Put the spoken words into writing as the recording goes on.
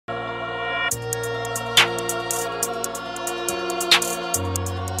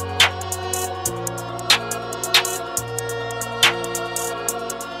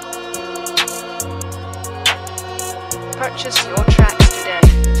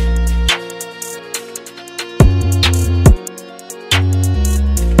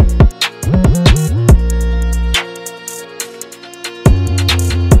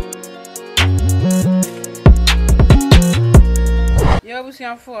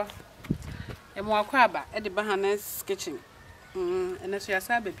for a more crabber at the Bahanas kitchen. And as you are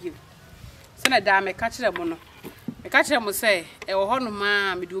sabe you. Send a catch them mono. A catch them will say, a honor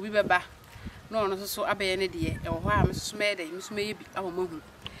ma, me do be back. No, so I be any dear, or why Miss Mayday, Miss Maybe, our movement.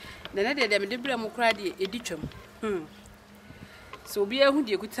 Then I did them the brim of crady a ditchum. So be a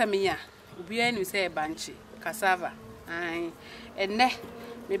hoodie could tell me, ya. Be any say a Bankye, cassava, aye, and ne,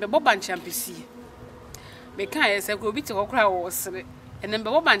 maybe Bankye Ampesie. Bankye say go be to cry was, and then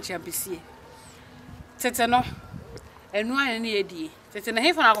Bankye Ampesie. Tetano, and one any idea. Tetan a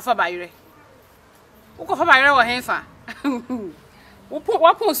heifer of a byre. Who of a byre or heifer? Who put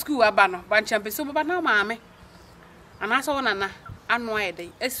what school a banner, Bankye Ampesie, but now, mammy. And I saw Nana, unwide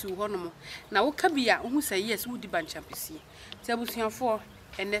day, as you honomo. Now, what can be a who say yes, would the Bankye Ampesie? Tell us your four.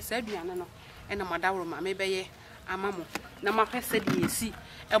 And they said, "Yana, and a madama, maybe a mamma. Now, my pet said, ye see,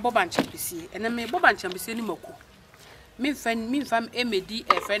 a Bankye Ampesie, and then may Bankye Ampesie any moko. Mean fam, M.D.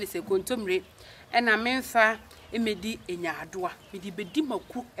 a friend is a contumely, and I mean fa M.D. in Yadua, with the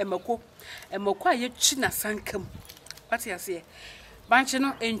bedimoku, and moko, yet china sankum. What I say,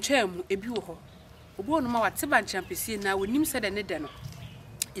 Bankye and Chem, a buho. Obo no ma wate Bankye Ampesie na wonim said and nedeno.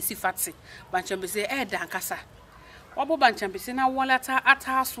 Isi fatse, Bankye Ampesie dankasa. Wabo Bankye Ampesie na wolata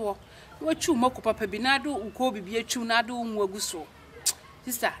ataso wachu mako papa binado uko bibi achu nado unwaguso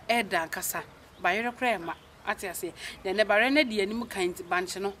sister eda nkasa bayere krema ati ase na ne bare na de anim kan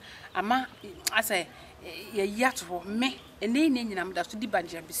Bankye no ama ase ye yato me ene nyina mda so di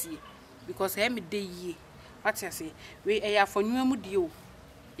Bankye Ampesie because he me dey yi ati ase we afonnua mu die o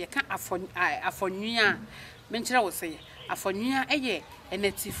ye ka afonnua me nkira wo se afonnua eye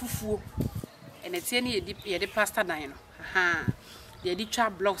enati fufuo enati ne ye de plaster dan no ye di twa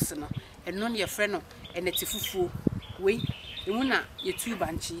blocks no eno ne ye frɛ no enati fufuo we emu na ye tu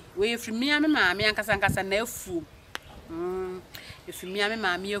Bankye we efiri mia me maame ankasa na afuom efiri mia me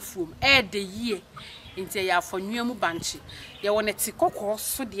maame afuom de yie nti ya afonnua mu Bankye ye wona ti kokko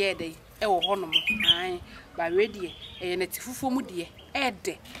so de de e wo ho no mo ba we ye nati fufuo mu de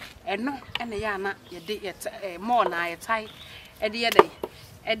de eno ene ya na ye de mo na ye tai de ye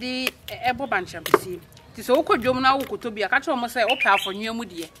de ebo Bankye Ampesie ti so ukodwom na wokoto bia ka che omo say opa afonnua mu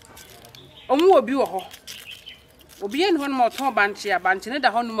de omu obi wo ho obi en ho no oton Bankye ne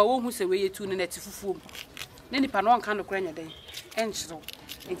da ho no ma wo hu se we yetu ne nati fufuo ne nipa no nka no kora nya den enchiro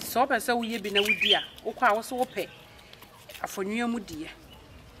enti so pese wo ye bi na wudi a wokọ a wo so wo pe afonnua mu de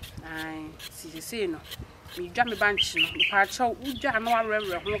si no mi dwa me Bankye no pa cha udwa na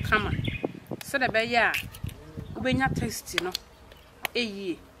warere ho kama se de be ya ubenya taste no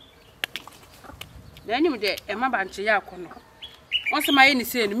eyi na enyim de ema Bankye ya akono onse maye ni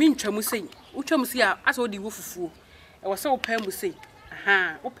sei no mi ntwamu sei utwamu sei a asa odi wo fufuo e wo se wo pa mu sei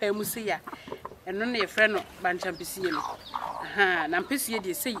wo pa mu sei a eno na ye frɛ no Bankye Ampesie no na Ampesie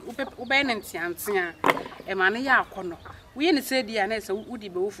de sei wo be ne ntiantia e ma ne ya akono wo ye ni sei de a na se wo di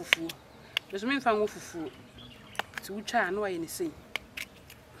be wo fufuo beso mi mfa wo fufuo ti utwa na wa ye ni sei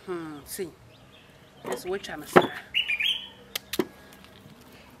sei yes wo twa na sa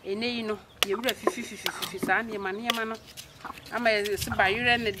ene yi no ye wura fifi sa na ma no ama se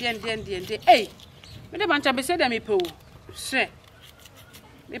bayire ne de me de Bankye Ampesie de me pe o hwe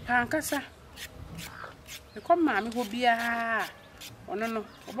me pankasa me kom ma me ho bia ono no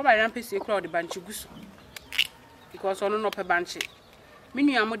obo bayire Ampesie kra o de Bankye guso because ono no pe Bankye me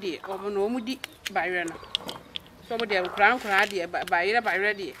nua mo de omo no omu di bayire no so mo de kra de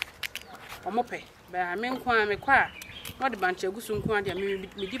bayire de omo pe ba me nkwa me kwa no de Bankye guso nkwa de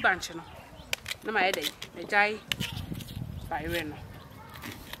me di Bankye no na ma ye dey me jai bayire no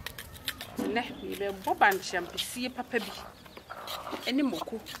ne mi be bo Bankye Ampesie papa bi eni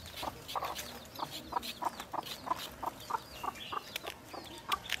moko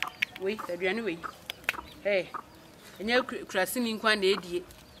we aduane we enya krasini nkwa na edie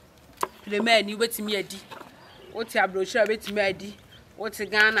plema ni wetimi adi oti abrochira betimi adi oti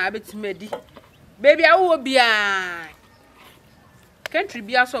Ghana betimi adi baby awo bia country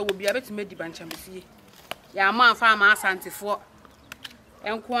bia so wo bia betimi adi Bankye Ampesie ya ma fa ma asantefo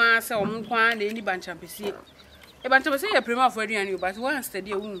enkwa se omnkwa na eni Bankye Ampesie Bankye Ampesie ya prema for aduane but one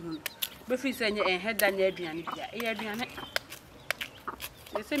study ehunhu be free say nye enheda nya aduane bia aduane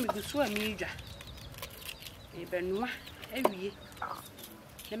e se mi gusu ami dwa e benua awie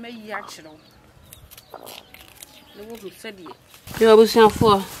na mayi a kire wo ne wo hu sadi e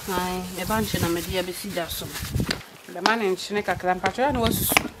obusiafo me Bankye na me dia be sida so be ma ne nchine kakra mpacho ya na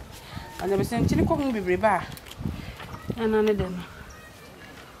wasusu Bankye Ampesie nchine ko hu bibre ba ana ne de no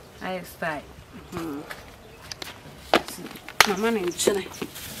ai style mama ne nchine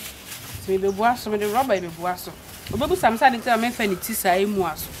me be buaso me de rubber be buaso Obebu samsa de tell me fa ni ti sai mu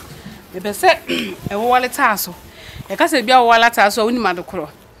aso. Me be se e wo wale ta aso. E ka se bia wo wale ta aso woni madokoro.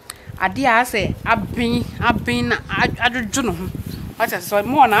 Ade a se abin na adwodwo no ho. What is so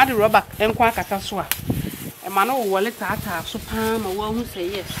more na ade rubber enko akata so a. E ma no wo wale ta aso pa ma wo hu say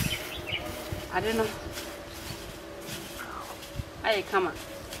yes. Ade no. Aye kama.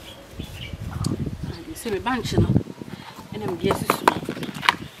 Ade se me banchi no. Ena me bia sisu.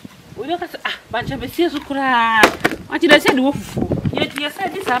 We don't have Bankye be see so kura. What did I say do fufu? You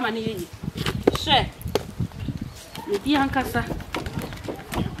said this am ani yi. She. You di ankasa.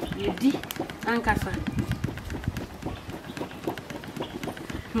 You di ankasa.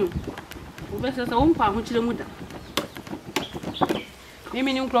 We say so umpa ho kire mu da.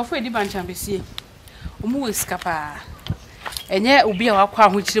 Mimi ni nkrofo edi Bankye Ampesie. Omu we skapa. Enye obi a wakwa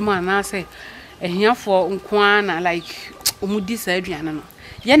ho kire mu ana say ehiafo nko na like omu di sa aduane no.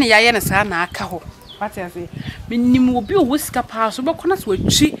 Ye ne ya ne sa na aka ho. What I say? Minim obi o wosika pa so be kona so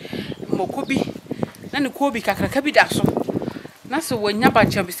atwi mokobi na ne ko bi kakraka bi da so. Na so wanya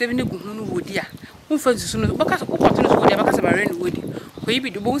Bankye Ampesie bi ne guhu no wodi a. Umfa nsusu no baka so kokoto no so wodi baka se bare no wodi. Ko yibi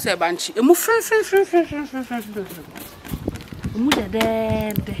do bo se Bankye. Emu fren. Emu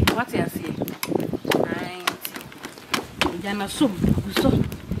de. What I say? Ai. Jana sum so.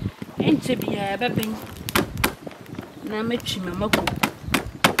 Enche bia beben. Na metwi mamako.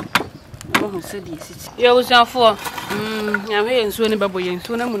 Oh, said this. You was down for. I'm here and soon about you,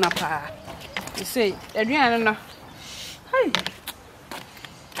 soon I'm not pa. You say, Adriana. Hey.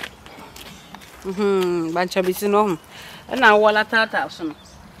 Bankye Ampesie no. And now, while I thought of some.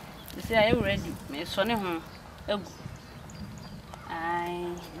 You say, I ready. My son,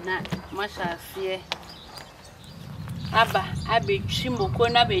 I not much as fear. Abba, I be Chimoko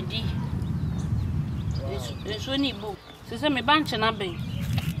na bedi. It's only book. So, me Bankye na be.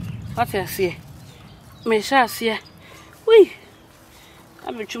 What I see? Me sha see. Oui.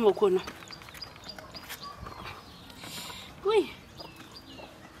 Abi chumoko no. Oui.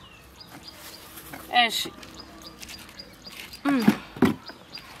 Eshi.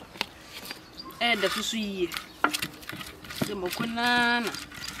 Da susu yi. Se moko na. Ni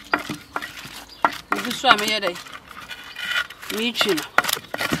so am ye dai. Mi chi na.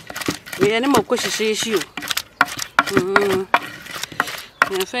 Me ne moko hihyeshi o.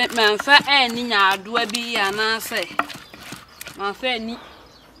 Manfa eni nyaadua bi ana se manfa eni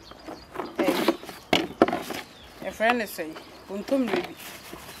e friend say untom le bi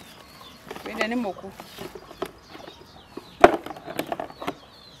we de ne moku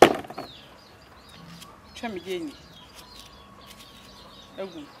chami geni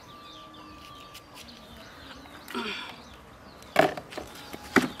egu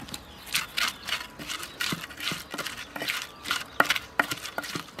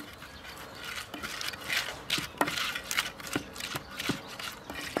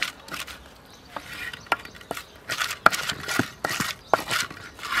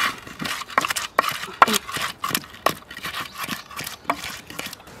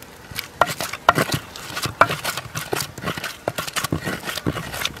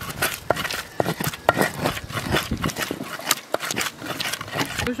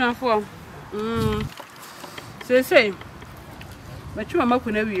for say but you are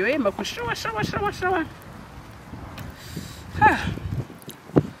making a view, maku shawa. Ha,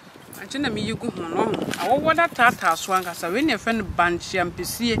 I tell me you go on. I want that tata swang as a when your friend Bankye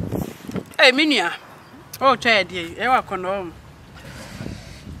Ampesie. Hey, Minia. Oh, child, ewa kono.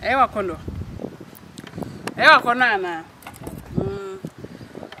 Ewa konana.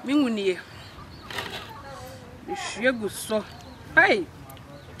 Minguni. Ishegu so. Hey.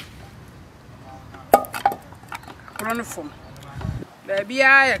 From baby,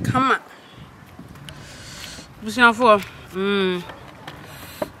 I come up. Bushing for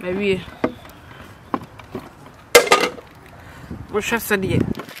maybe we shall say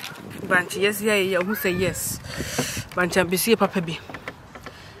Bankye, yes, who say yes. Bankye Ampesie, Papa B.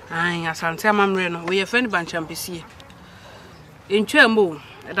 I as I tell Mamma, we are friend Bankye Ampesie. In Chermo,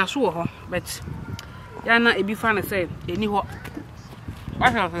 that's all, but Yana, it be fun to say, any what?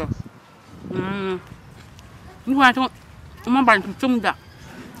 What have you? You want to Bankye tum da.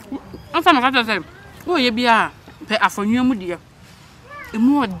 I'm from a say, oh, ye be a pay a for new mudia. A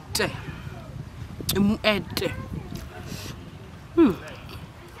more day. A more ed.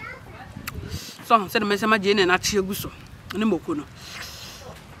 So, said Messa Jane and Achia Gusso. And a mokuno.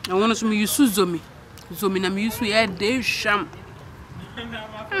 I want to use Zomi. Zomi, I'm used to add day sham.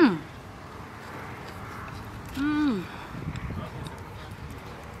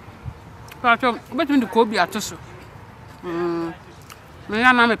 But when the Kobe at us. May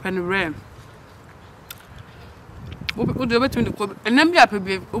I not a penny rare. What do between the club and then be up a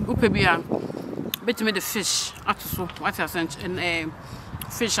between the fish at so what I sent and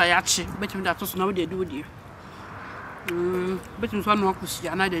fish I actually between that was now they do dear. Between one walk with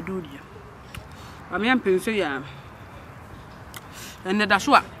another do dear. I mean, Ampesie, yeah. And the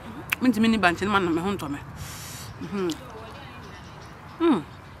Dashua went to mini bunch and one of my home to me.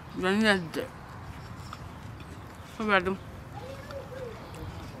 Then that. So, madam,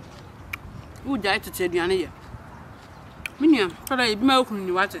 who died to tell the Anna? Miniam, but I milk in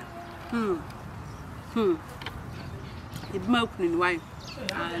the water. It milk in wine.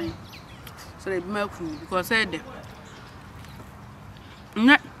 So they milk because I said,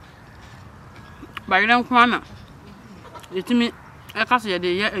 not by them corner. Let me a castle a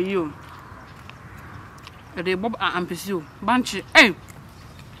year a year. A day Bob Ampesie, Bankye, eh?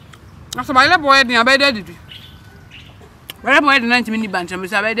 After my little boy, I bet I did. But I'm waiting 90 minutes bunch, and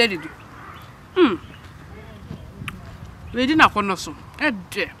Miss I did it. We didn't have one so. Eh,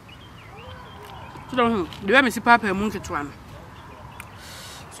 dear. So, the way Miss Papa and Monkey to one.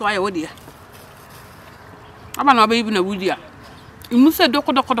 So I would dear. I'm not baby in a wood. You must say,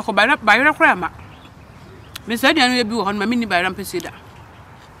 Doctor by a crammer. Miss Adrian will be on my mini by Ampesie.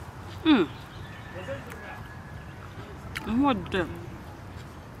 What the?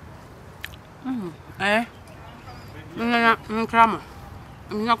 Eh? Crammer.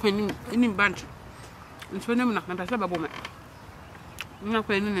 I'm not going any bunch. And so, I'm not a woman. I'm not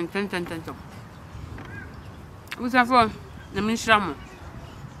going in 10. What's that for? The Miss Rammer.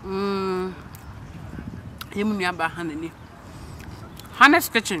 You mean about honey. Hannah's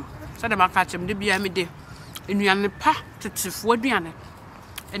kitchen, said about catch him, the be a midday. And you are the pa to 4 Diana.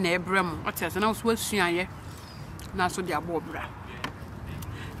 And a brim, what else? And I was worth seeing. Now, so they are bobra.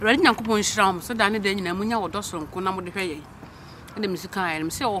 Ready now, coupon sham, so Danny Daniel and Munya or Dawson, Conamo de Fay. And the Miss Kai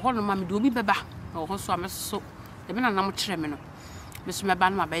and say, oh, hold on, Mammy, do be baba, or also I must so. The men are not tremino. Miss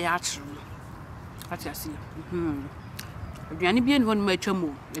Maban, my bayard. What I see. Adriani be one my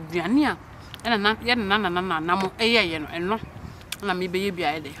chamo, Adriania, and not yet none namo, and no, and I may be a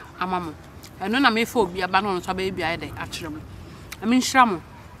day, a mamma. And none I may for be abandoned to baby a day, actually. I mean, shamo.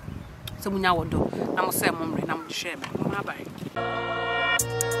 So we now do. I must say, Mummy, I'm the shame. Bye.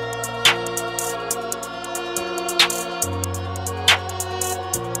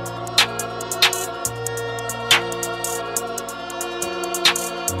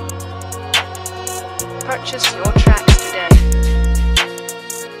 Purchase your tracks today.